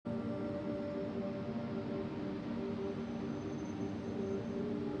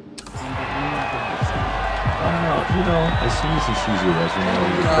You know, as soon as he sees your resume,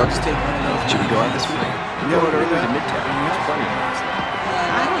 I'll just take one of those. Should we go out this week? Yeah, we're going to Midtown. There's plenty of us.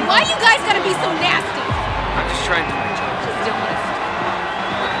 Why you guys gotta be so nasty? I'm just trying to do my job. Just don't listen.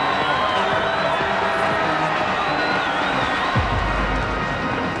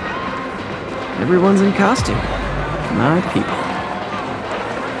 Everyone's in costume. My people.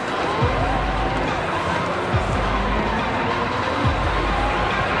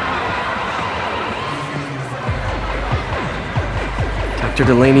 Dr.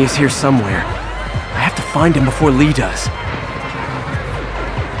 Delaney is here somewhere. I have to find him before Lee does.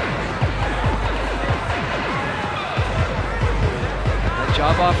 That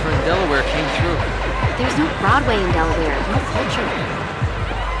job offer in Delaware came through. There's no Broadway in Delaware, no culture.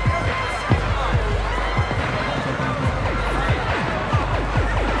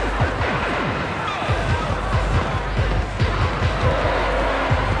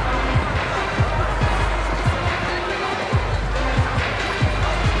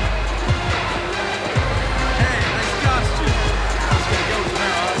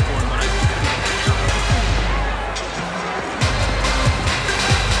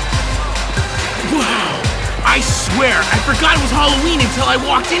 I forgot it was Halloween until I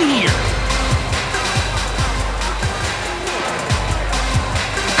walked in here!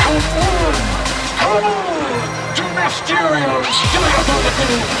 Hello to mysterious,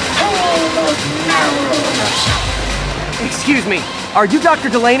 diabolical, hello narrowness. Excuse me, are you Dr.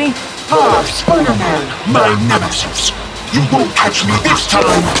 Delaney? Ah, Spider-Man, my nemesis. You won't catch me this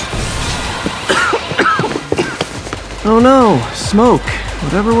time. Oh no, smoke.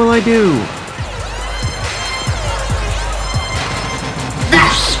 Whatever will I do?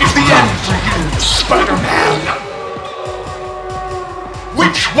 This is the end for you, Spider-Man!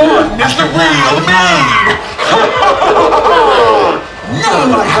 Which one is the real me? Now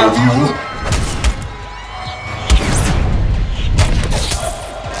I have you!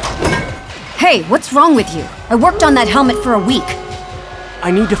 Hey, what's wrong with you? I worked on that helmet for a week.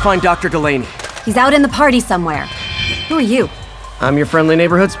 I need to find Dr. Delaney. He's out in the party somewhere. Who are you? I'm your friendly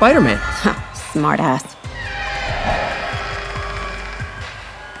neighborhood Spider-Man. Smartass.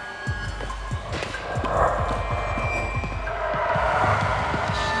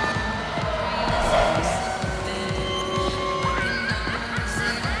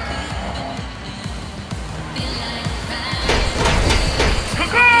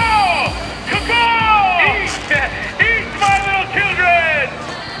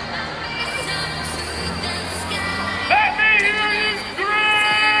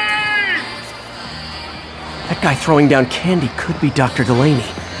 That guy throwing down candy could be Dr. Delaney.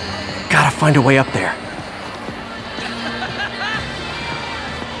 Gotta find a way up there.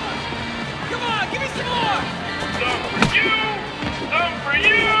 Come on, give me some more! Some for you! Some for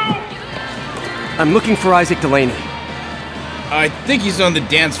you! I'm looking for Isaac Delaney. I think he's on the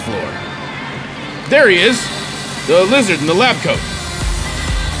dance floor. There he is! The lizard in the lab coat.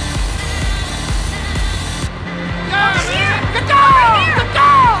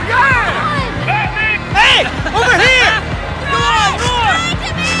 Hey! Over here! Come on, more!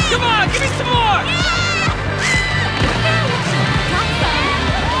 Come on, give me some more!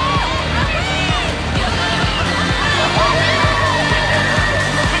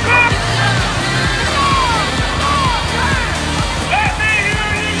 Let me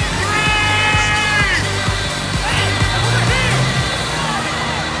hear you scream! Over here!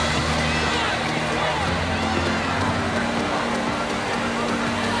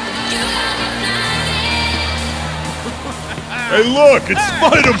 Hey, look, it's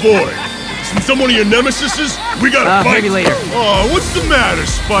Spider-Boy! Isn't someone of your nemesises? We gotta fight! Maybe later. Oh, what's the matter,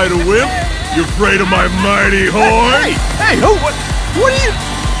 Spider-Wimp? You afraid of my mighty horn? Hey, who are you?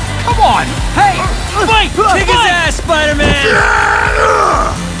 Come on! Hey! Fight! Kick his ass, Spider-Man!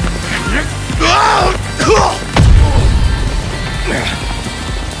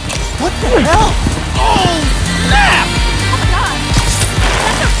 What the hell? Oh, snap!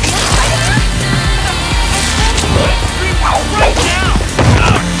 Right now!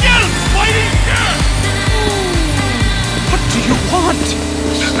 Get him, Spidey! What do you want?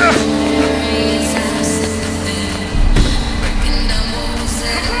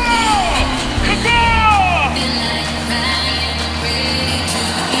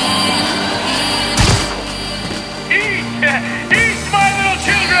 Eat, my little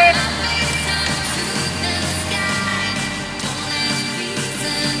children!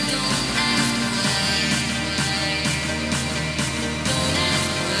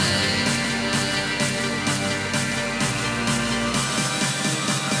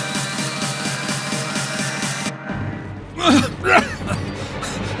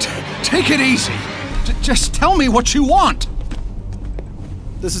 Take it easy. Just tell me what you want!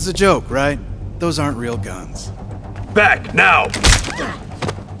 This is a joke, right? Those aren't real guns. Back, now!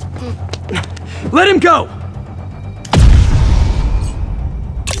 Let him go!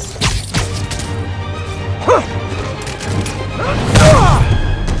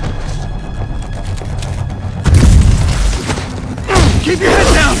 Keep your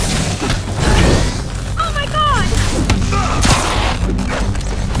head down! Oh my god!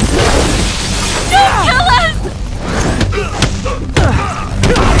 Don't kill us!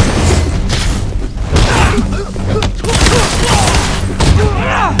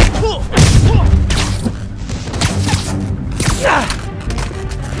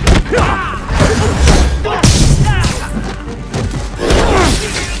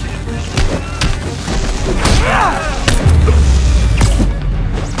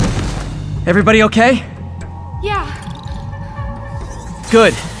 Everybody okay? Yeah.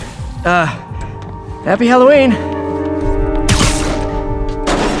 Good. Happy Halloween!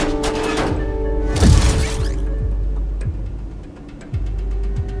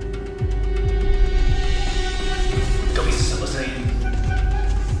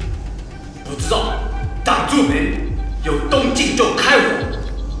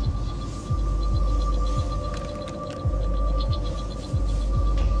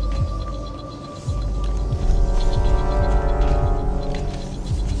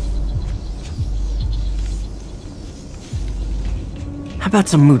 How about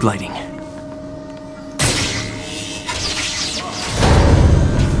some mood lighting?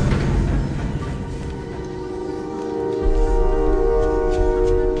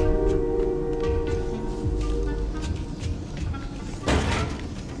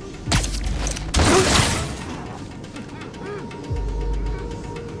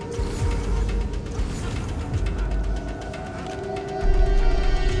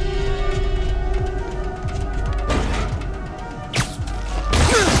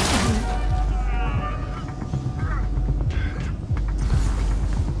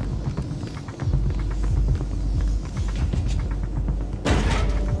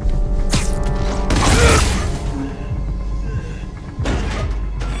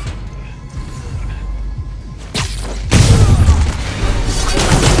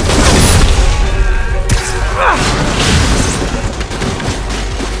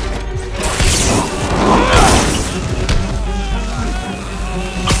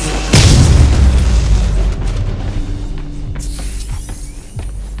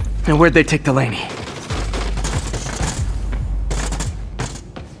 Now where'd they take Delaney?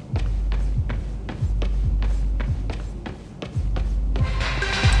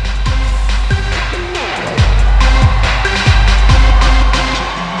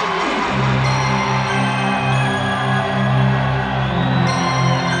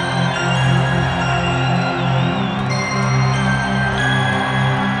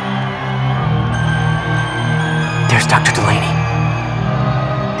 There's Dr. Delaney.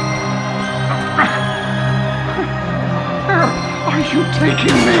 Are you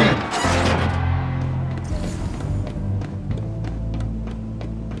taking me?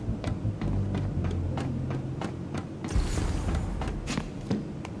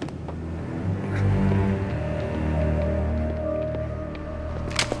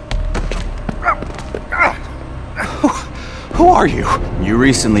 Who are you? You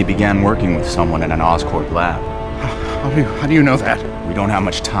recently began working with someone in an Oscorp lab. How do you know that? We don't have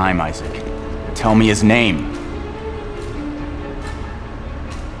much time, Isaac. Tell me his name.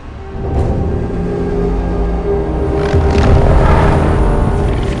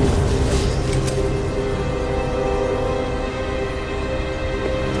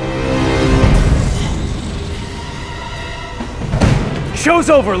 Show's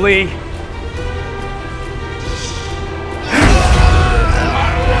over, Lee!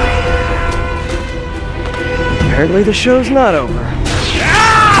 Apparently the show's not over.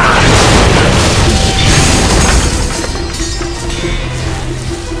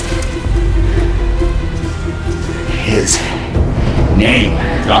 His name,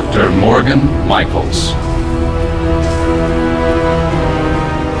 Dr. Morgan Michaels.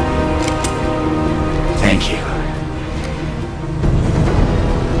 Thank you.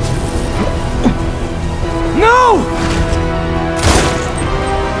 No!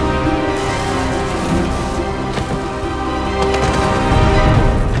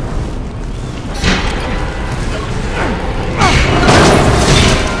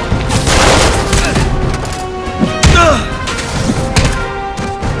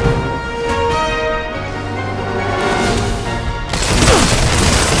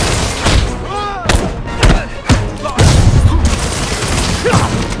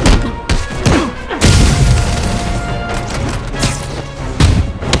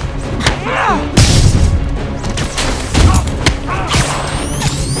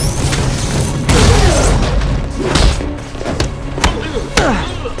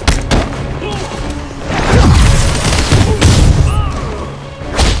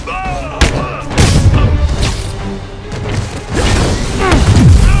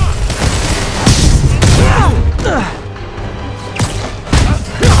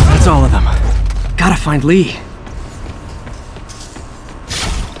 Gotta find Lee.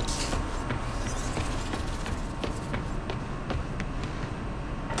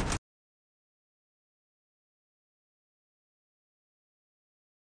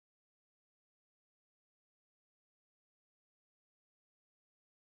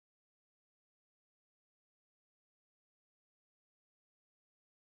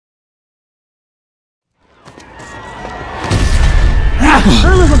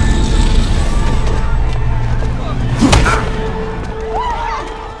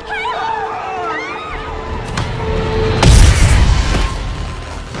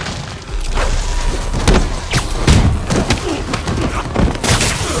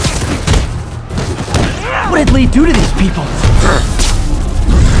 What did Lee do to these people?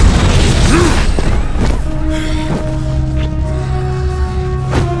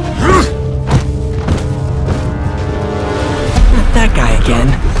 Not that guy again.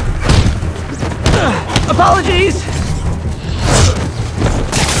 Apologies!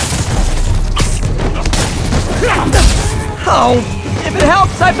 Oh, if it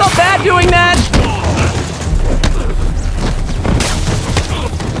helps, I felt bad doing that!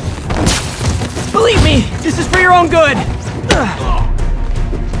 Believe me, this is for your own good!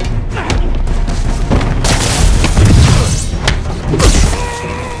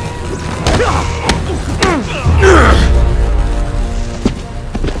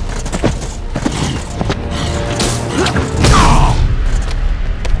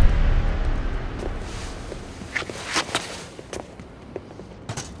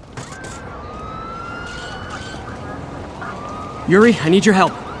 Yuri, I need your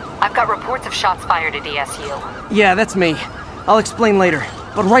help. I've got reports of shots fired at ESU. Yeah, that's me. I'll explain later.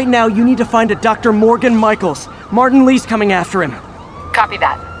 But right now, you need to find a Dr. Morgan Michaels. Martin Lee's coming after him. Copy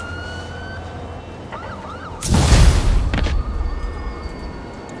that.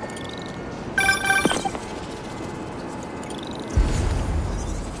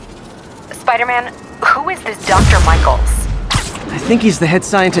 Spider-Man, who is this Dr. Michaels? I think he's the head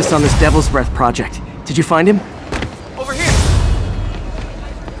scientist on this Devil's Breath project. Did you find him? Over here!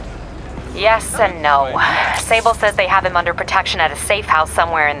 Yes and no. Sable says they have him under protection at a safe house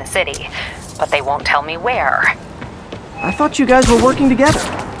somewhere in the city, but they won't tell me where. I thought you guys were working together.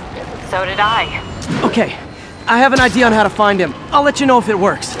 So did I. Okay, I have an idea on how to find him. I'll let you know if it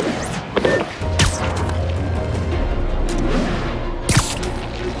works.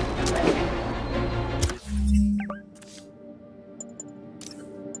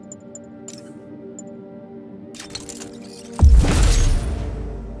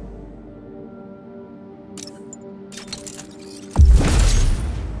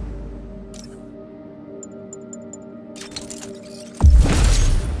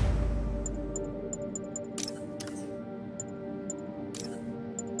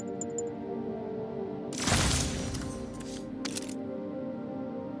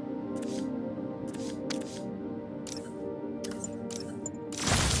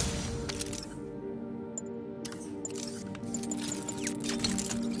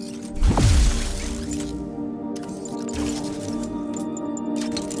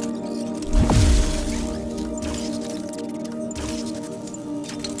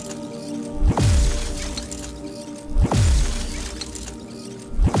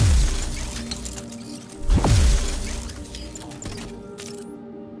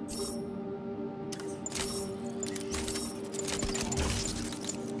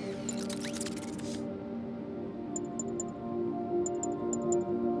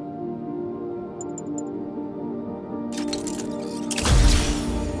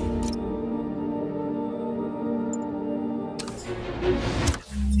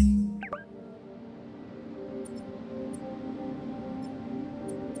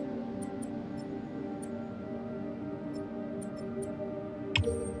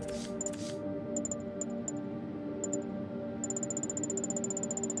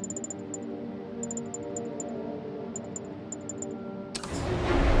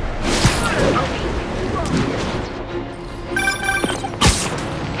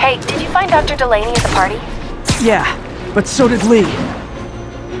 Hey, did you find Dr. Delaney at the party? Yeah, but so did Lee.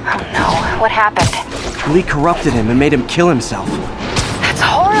 Oh no, what happened? Lee corrupted him and made him kill himself. That's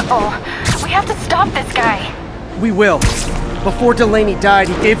horrible! We have to stop this guy! We will. Before Delaney died,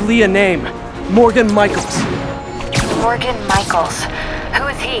 he gave Lee a name. Morgan Michaels. Morgan Michaels. Who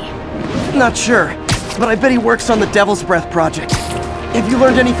is he? Not sure, but I bet he works on the Devil's Breath project. Have you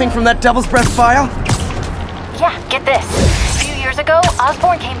learned anything from that Devil's Breath file? Yeah, get this. A few years ago,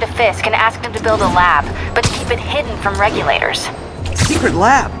 Osborn came to Fisk and asked him to build a lab, but to keep it hidden from regulators. Secret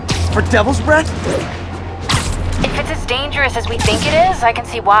lab? For Devil's Breath? If it's as dangerous as we think it is, I can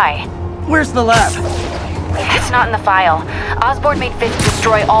see why. Where's the lab? It's not in the file. Osborn made Fisk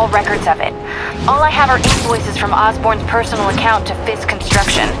destroy all records of it. All I have are invoices from Osborn's personal account to Fisk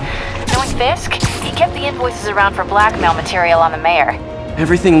Construction. Knowing Fisk, he kept the invoices around for blackmail material on the mayor.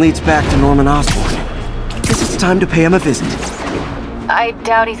 Everything leads back to Norman Osborn. Guess it's time to pay him a visit. I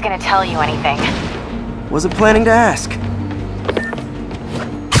doubt he's gonna tell you anything. Wasn't planning to ask.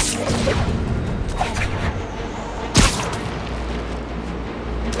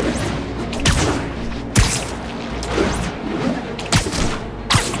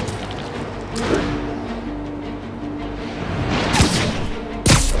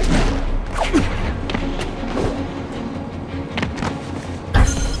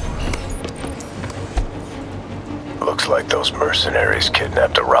 Looks like those mercenaries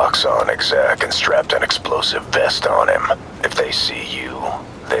kidnapped a Roxxon exec and strapped an explosive vest on him. If they see you,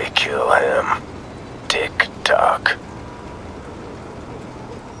 they kill him. Tick-tock.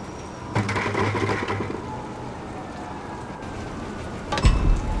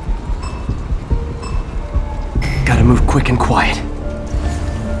 Gotta move quick and quiet.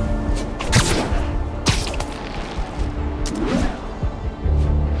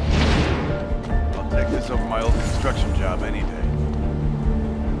 Over my old construction job any day.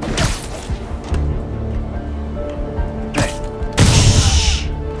 Hey!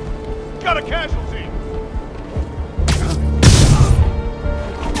 Got a casualty!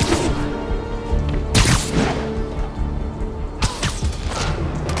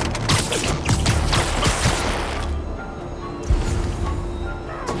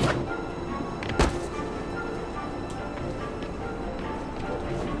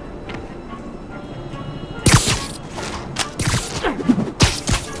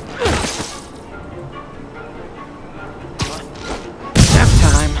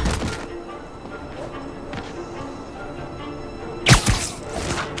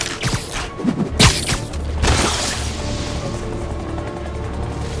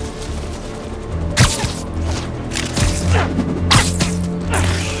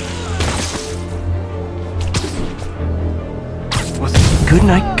 Good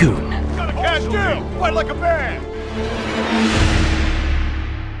night, Goon. Got a casualty! Fight like a man!